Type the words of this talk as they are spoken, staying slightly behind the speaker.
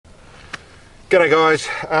G'day guys,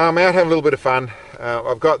 I'm out having a little bit of fun.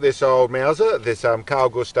 I've got this old Mauser, this Carl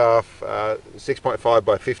Gustaf 6.5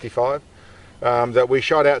 by 55 that we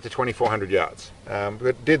shot out to 2,400 yards.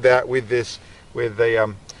 We did that with the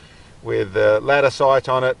ladder sight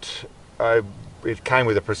on it. It came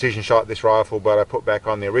with a precision shot, this rifle, but I put back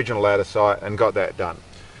on the original ladder sight and got that done.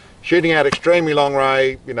 Shooting out extremely long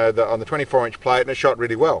range, you know, on the 24-inch plate, and it shot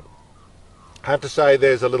really well. I have to say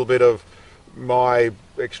there's a little bit of my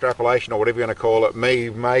extrapolation, or whatever you're going to call it, me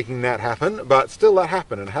making that happen, but still that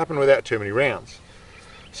happened, and it happened without too many rounds.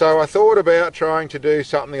 So I thought about trying to do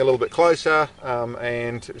something a little bit closer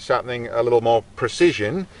and something a little more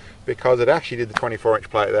precision, because it actually did the 24-inch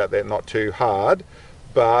plate out there not too hard,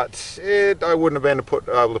 but I wouldn't have been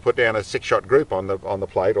able to put down a 6-shot group on the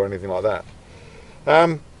plate or anything like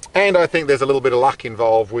that. And I think there's a little bit of luck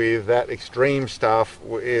involved with that extreme stuff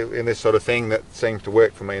in this sort of thing that seems to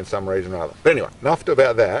work for me in some reason or other. But anyway, enough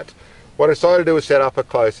about that. What I decided to do was set up a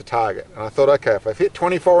closer target. And I thought, okay, if I hit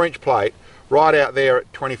 24-inch plate right out there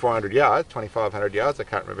at 2,400 yards, 2,500 yards, I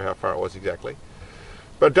can't remember how far it was exactly,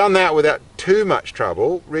 but I've done that without too much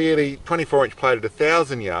trouble. Really, 24-inch plate at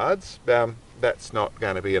 1,000 yards, that's not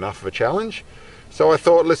going to be enough of a challenge. So I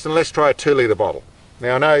thought, listen, let's try a 2-litre bottle.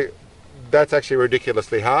 Now I know that's actually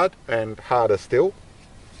ridiculously hard, and harder still,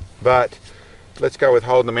 but let's go with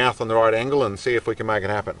holding the mouth on the right angle and see if we can make it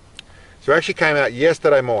happen. So I actually came out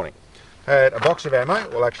yesterday morning, had a box of ammo,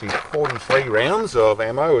 well actually 43 rounds of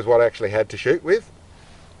ammo is what I actually had to shoot with.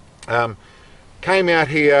 Came out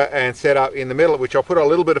here and set up in the middle, which I'll put a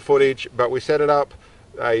little bit of footage, but we set it up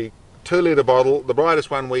a 2-litre bottle, the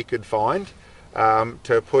brightest one we could find,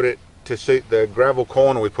 to suit the gravel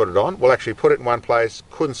corner we put it on. We'll actually put it in one place,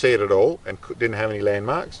 couldn't see it at all, and didn't have any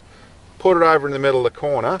landmarks. Put it over in the middle of the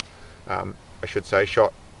corner, I should say,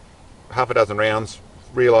 shot half a dozen rounds,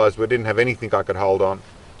 realised we didn't have anything I could hold on.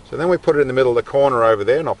 So then we put it in the middle of the corner over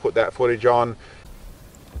there, and I'll put that footage on.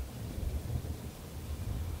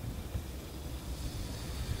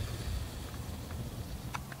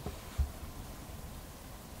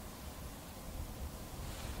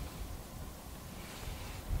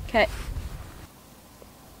 Okay.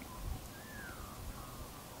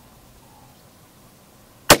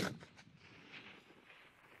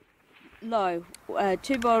 Low.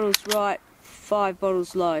 2 bottles right, 5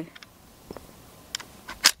 bottles low.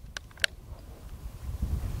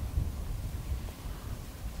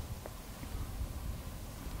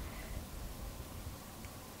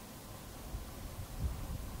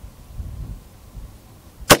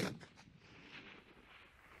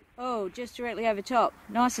 Oh, just directly over top.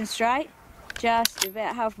 Nice and straight. Just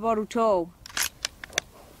about half a bottle tall.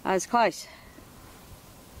 That was close.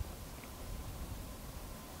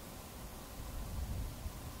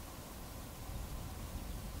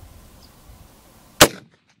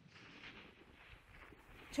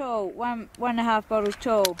 Tall, 1.5 bottles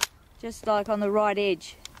tall. Just like on the right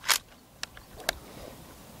edge.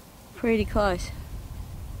 Pretty close.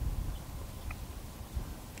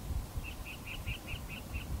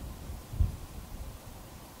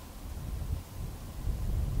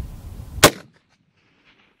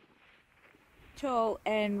 Tall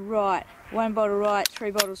and right. 1 bottle right, 3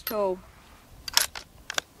 bottles tall.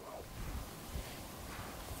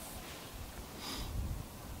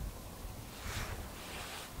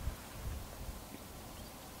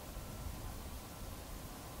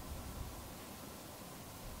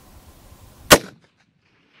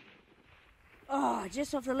 Oh,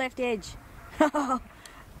 just off the left edge.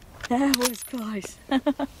 That was close.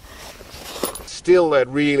 Still, that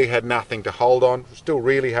really had nothing to hold on. Still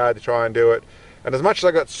really hard to try and do it. And as much as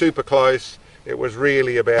I got super close, it was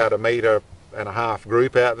really about 1.5 meters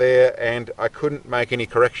group out there, and I couldn't make any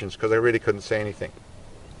corrections because I really couldn't see anything.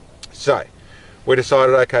 So we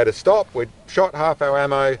decided, okay, to stop. We'd shot half our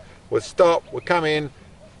ammo, we'd stop, we'd come in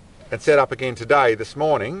and set up again today, this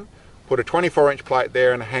morning, put a 24-inch plate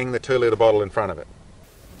there and hang the 2-litre bottle in front of it.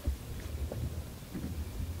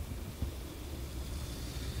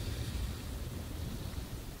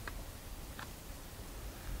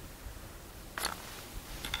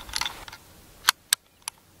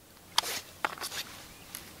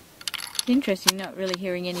 Interesting, not really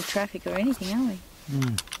hearing any traffic or anything, are we?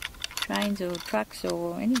 Trains or trucks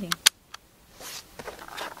or anything.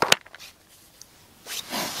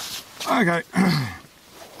 Okay.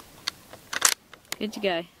 Good to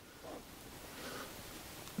go.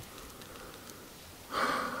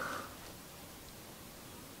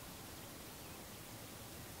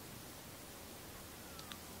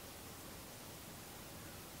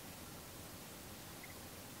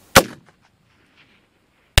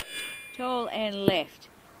 Tall and left.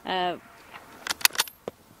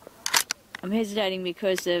 I'm hesitating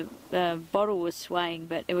because the bottle was swaying,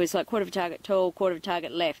 but it was like quarter of a target tall, quarter of a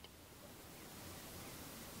target left.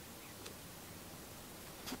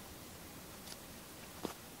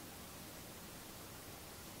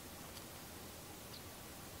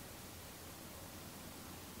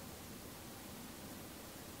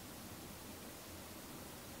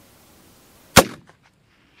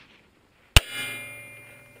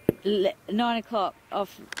 Le 9 o'clock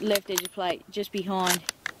off left edge of plate, just behind.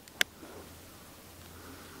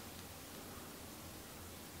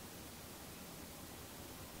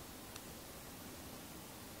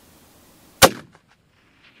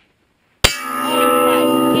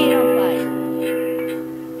 Hit on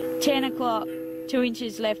plate. 10 o'clock, 2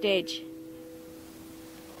 inches left edge.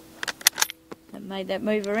 That made that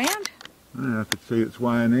move around. Yeah, I could see it's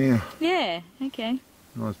weighing there. Yeah, okay.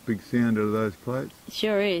 Nice big sound out of those plates.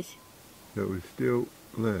 Sure is. That was still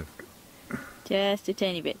left. Just a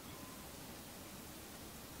teeny bit.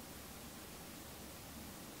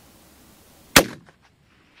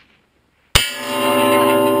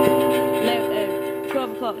 Left,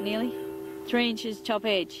 12 o'clock nearly. 3 inches top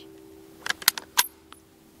edge.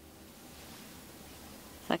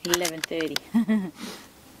 It's like 11:30.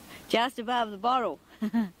 Just above the bottle.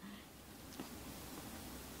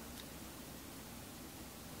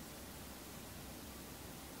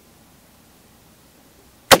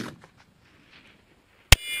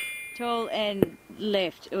 Tall and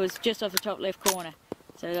left. It was just off the top left corner,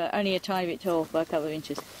 so only a tiny bit tall by a couple of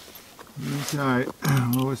inches. Okay,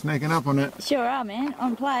 well, we're sneaking up on it. Sure are, man.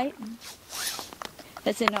 On plate.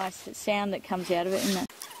 That's a nice sound that comes out of it, isn't it?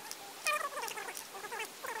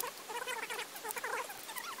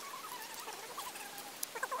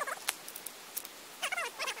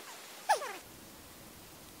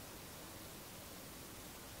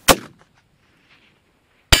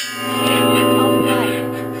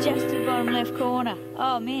 Left corner.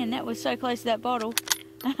 Oh man, that was so close to that bottle.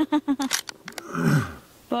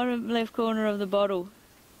 Bottom left corner of the bottle.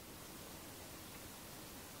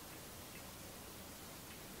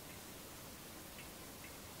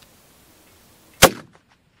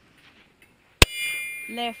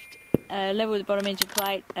 Left, level with the bottom edge of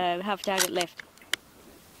plate, half target left.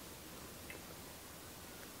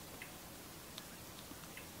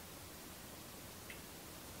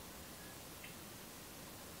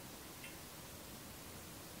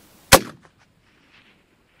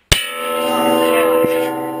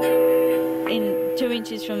 In 2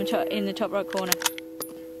 inches from the top, in the top right corner.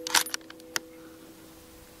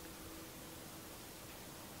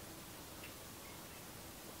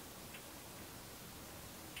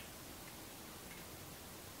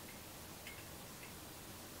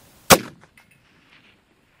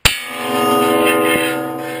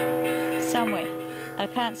 Somewhere. I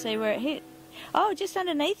can't see where it hit. Oh, just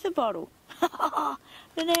underneath the bottle.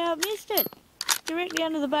 Then I missed it. Directly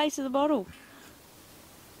under the base of the bottle.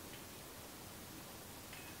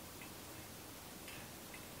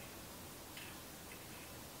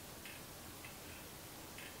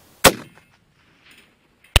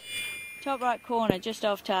 Top right corner, just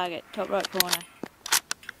off target. Top right corner.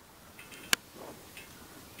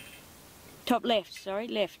 Top left, sorry,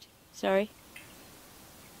 left. Sorry.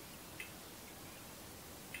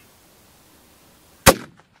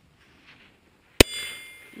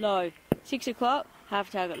 Low. 6 o'clock,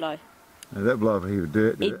 half target low. Now that blow up a heap of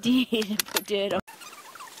dirt, did it? It did. Put dirt on.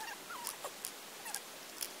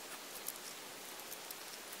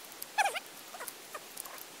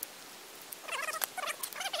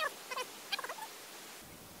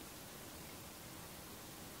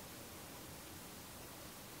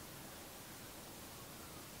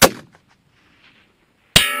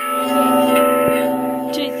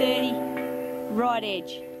 Right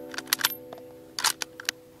edge.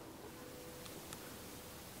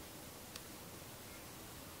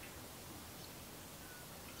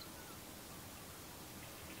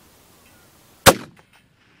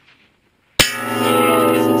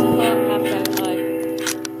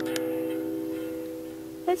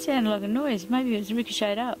 That sounded like a noise. Maybe it was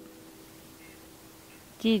ricocheted up.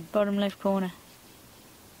 Did, bottom left corner.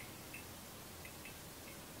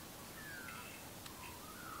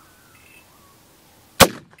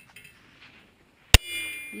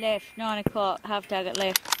 Left, 9 o'clock, half target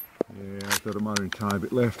left. Yeah, I thought it might have been a tiny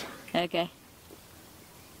bit left. Okay.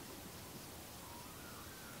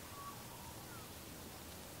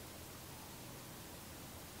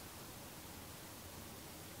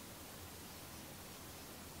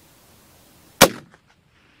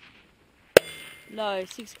 Low,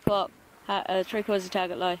 6 o'clock, 3/4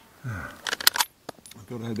 target low. I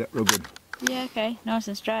thought I had that real good. Yeah, okay, nice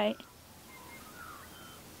and straight.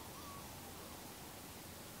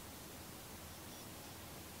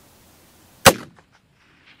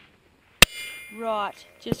 right,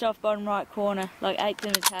 just off bottom right corner, like 1/8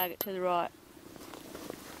 of the target to the right.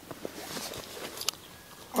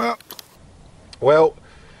 Well,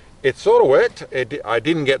 it sort of worked. I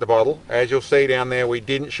didn't get the bottle. As you'll see down there, we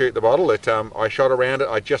didn't shoot the bottle. I shot around it.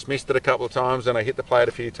 I just missed it a couple of times and I hit the plate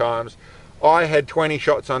a few times. I had 20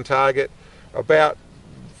 shots on target. About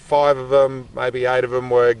 5 of them, maybe 8 of them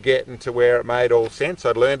were getting to where it made all sense.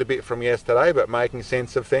 I'd learned a bit from yesterday, but making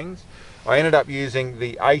sense of things. I ended up using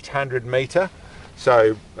the 800 metre,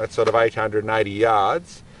 so that's sort of 880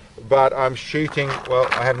 yards. But I'm shooting, well,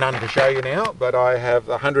 I have none to show you now, but I have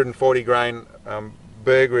a 140 grain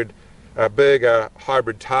Berger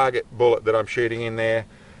hybrid target bullet that I'm shooting in there.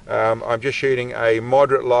 I'm just shooting a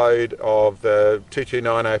moderate load of the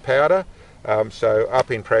 2290 powder, so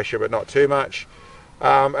up in pressure but not too much.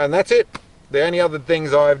 And that's it. The only other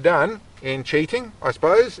things I've done in cheating, I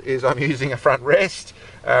suppose, is I'm using a front rest,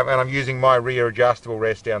 and I'm using my rear adjustable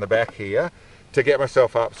rest down the back here to get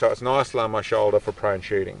myself up so it's nicely on my shoulder for prone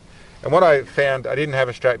shooting. And what I found, I didn't have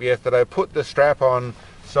a strap yesterday, I put the strap on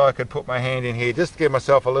so I could put my hand in here just to give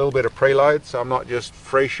myself a little bit of preload so I'm not just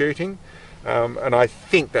free shooting, and I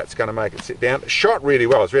think that's going to make it sit down. Shot really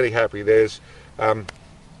well. I was really happy. There's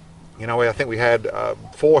you know, I think we had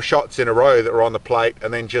 4 shots in a row that were on the plate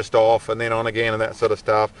and then just off and then on again and that sort of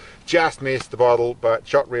stuff. Just missed the bottle, but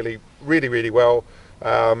shot really well.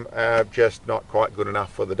 Just not quite good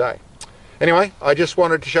enough for the day. Anyway, I just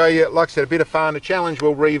wanted to show you, like I said, a bit of fun, a challenge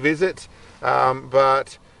we'll revisit,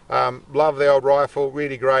 but love the old rifle,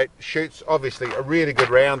 really great. Shoots obviously a really good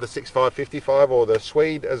round, the 6.5-55, or the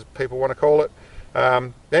Swede as people want to call it.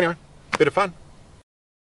 Anyway, bit of fun.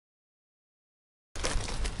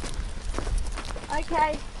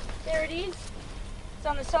 Okay, there it is. It's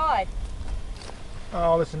on the side.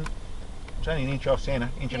 Oh, listen, it's only an inch off centre,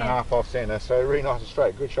 inch and a half off centre, so really nice and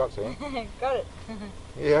straight. Good shots here. Got it.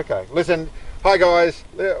 Yeah, okay. Listen, hi guys,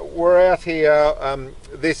 we're out here.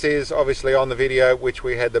 This is obviously on the video, which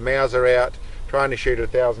we had the Mauser out, trying to shoot at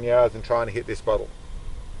 1,000 yards and trying to hit this bottle.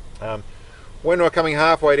 When we were coming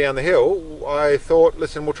halfway down the hill, I thought,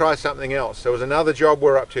 listen, we'll try something else. There was another job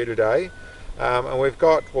we're up to today. And we've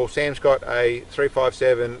got, well, Sam's got a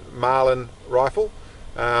 357 Marlin rifle,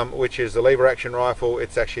 which is the lever action rifle.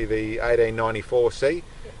 It's actually the 1894C.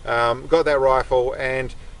 Got that rifle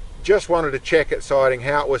and just wanted to check it sighting,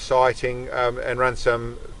 how it was sighting, and run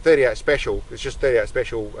some 38 special, it's just 38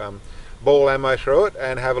 special ball ammo through it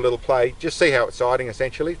and have a little play, just see how it's sighting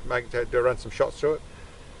essentially, to run some shots through it.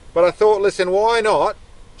 But I thought, listen, why not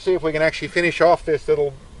see if we can actually finish off this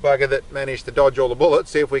little bugger that managed to dodge all the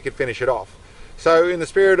bullets, see if we could finish it off. So in the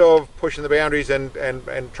spirit of pushing the boundaries and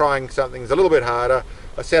trying something a little bit harder,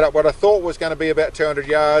 I set up what I thought was going to be about 200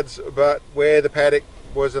 yards, but where the paddock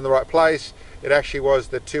was in the right place, it actually was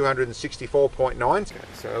the 264.9.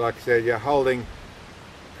 So like I said, you're holding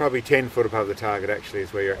probably 10 foot above the target actually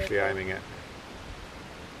is where you're actually aiming at.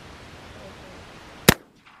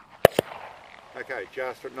 Okay,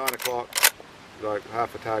 just at 9 o'clock, like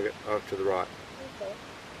half a target off to the right. Okay.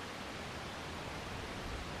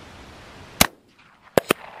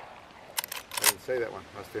 I didn't see that one,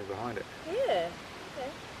 I was doing behind it. Yeah. Okay.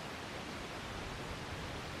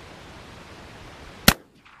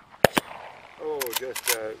 Oh, just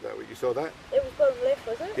that, you saw that? It was bottom left,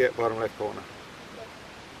 was it? Yeah, bottom left corner.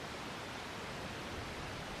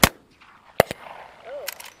 Oh.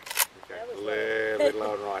 Okay, That was a little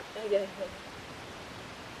low and right. Okay.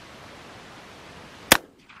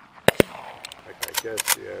 Okay,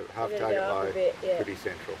 just half target low, bit, yeah. pretty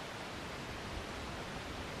central.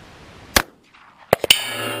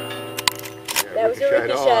 Yeah, That was a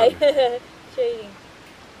ricochet. ricochet. Cheating.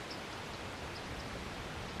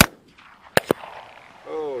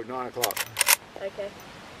 Oh, 9 o'clock. Okay.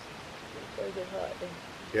 Very good height then.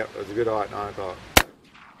 Yep, that was a good height, 9 o'clock.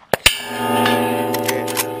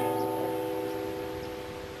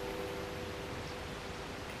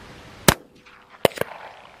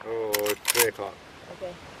 Oh, it's 3 o'clock.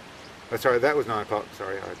 Okay. Oh, sorry, that was 9 o'clock.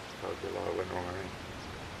 Sorry, I told you a lie, I went wrong.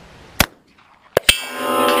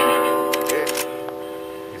 Yeah.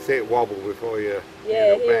 You see it wobble before you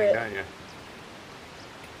end up bang, don't you?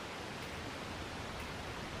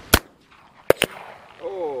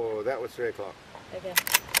 Oh, that was 3 o'clock. Okay.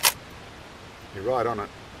 You're right on it.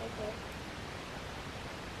 Okay.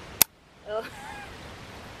 Oh.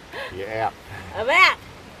 You're out. I'm out.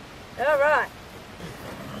 All right.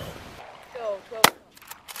 12 o'clock.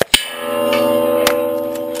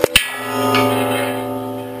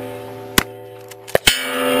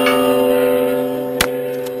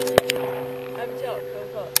 Over top, 12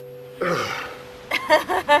 o'clock.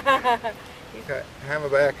 Okay, hammer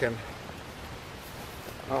back and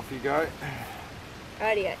off you go.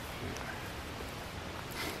 Radio.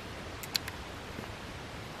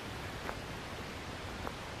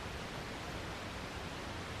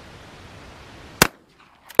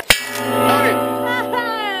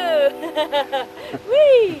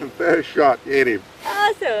 Whee! First shot, hit him.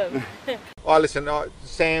 Awesome. Listen,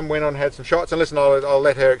 Sam went on and had some shots, and listen, I'll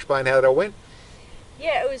let her explain how that all went.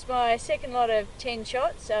 Yeah, it was my second lot of 10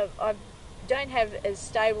 shots. I don't have as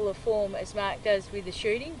stable a form as Mark does with the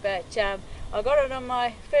shooting, but I got it on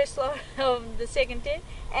my first lot of the second 10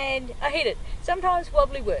 and I hit it. Sometimes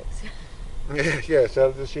wobbly works. Yeah,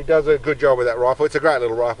 so she does a good job with that rifle. It's a great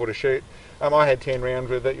little rifle to shoot. I had 10 rounds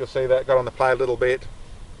with it. You'll see that got on the play a little bit.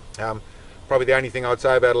 Probably the only thing I'd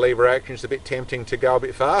say about a lever action is a bit tempting to go a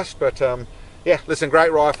bit fast, but yeah, listen,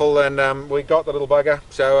 great rifle, and we got the little bugger.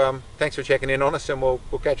 So thanks for checking in on us, and we'll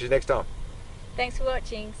catch you next time. Thanks for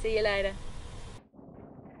watching. See you later.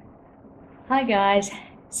 Hi guys,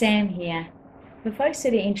 Sam here. For folks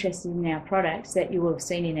that are interested in our products that you will have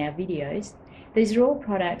seen in our videos, these are all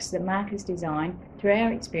products that Mark has designed through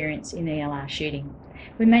our experience in ELR shooting.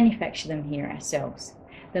 We manufacture them here ourselves,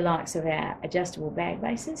 the likes of our adjustable bag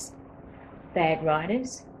bases, bag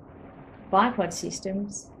riders, bipod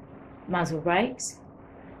systems, muzzle brakes,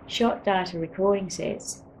 shot data recording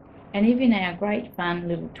sets, and even our great fun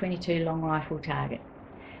little 22 long rifle target.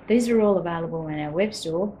 These are all available in our web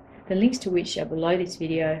store, the links to which are below this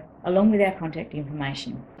video, along with our contact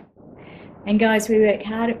information. And guys, we work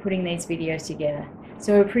hard at putting these videos together,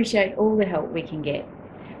 so we appreciate all the help we can get.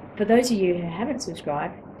 For those of you who haven't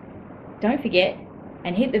subscribed, don't forget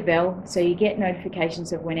and hit the bell so you get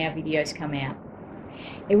notifications of when our videos come out.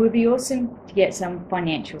 It would be awesome to get some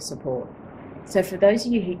financial support. So for those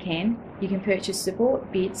of you who can, you can purchase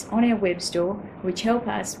support bits on our web store, which help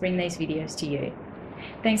us bring these videos to you.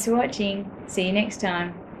 Thanks for watching. See you next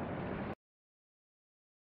time.